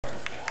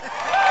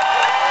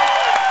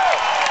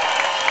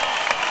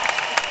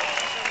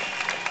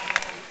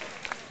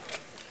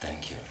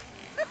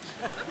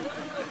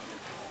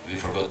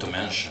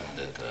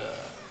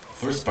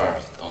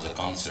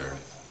concert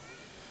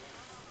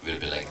will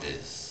be like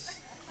this.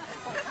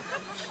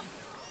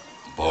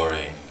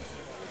 Boring,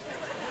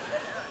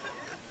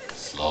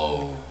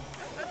 slow,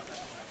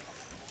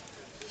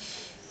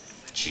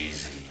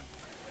 cheesy,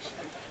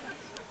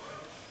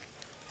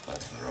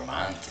 but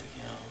romantic,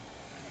 you know.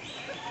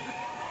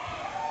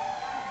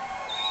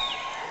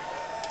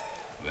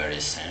 Very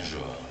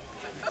sensual.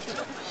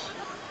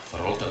 For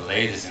all the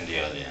ladies in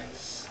the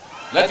audience.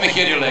 Let me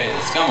hear you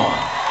ladies, come on.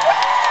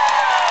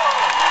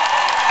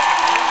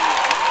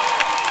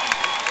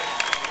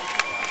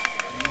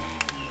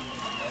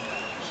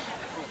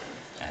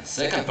 And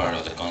second part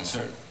of the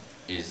concert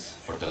is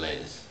for the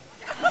ladies.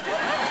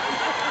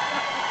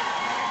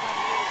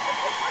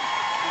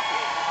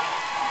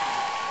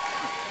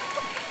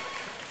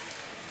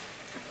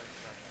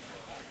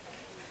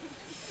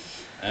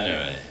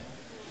 Anyway,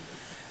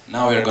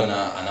 now we're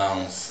gonna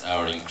announce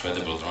our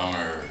incredible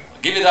drummer.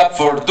 Give it up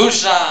for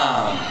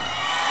Dušan!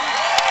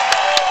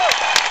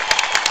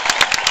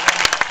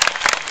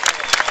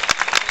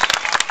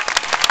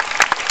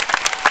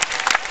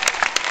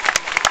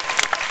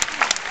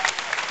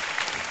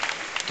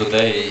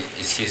 Today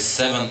is his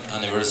 7th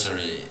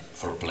anniversary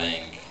for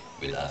playing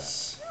with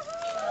us.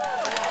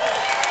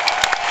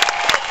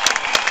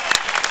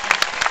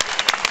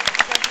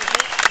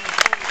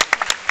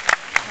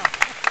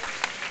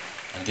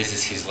 And this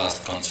is his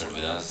last concert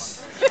with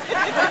us.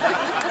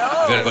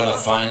 We're gonna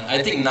find,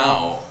 I think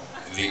now,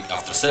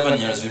 after 7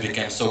 years we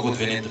became so good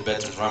we need a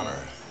better drummer.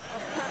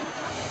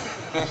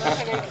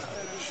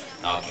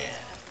 Okay,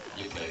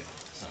 you play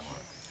some more.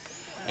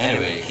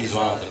 Anyway, he's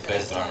one of the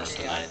best drummers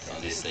tonight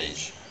on this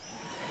stage.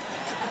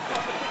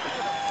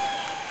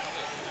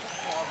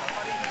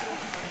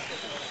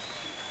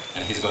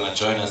 And he's gonna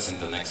join us in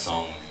the next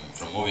song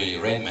from movie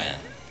Rainman.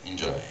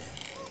 Enjoy.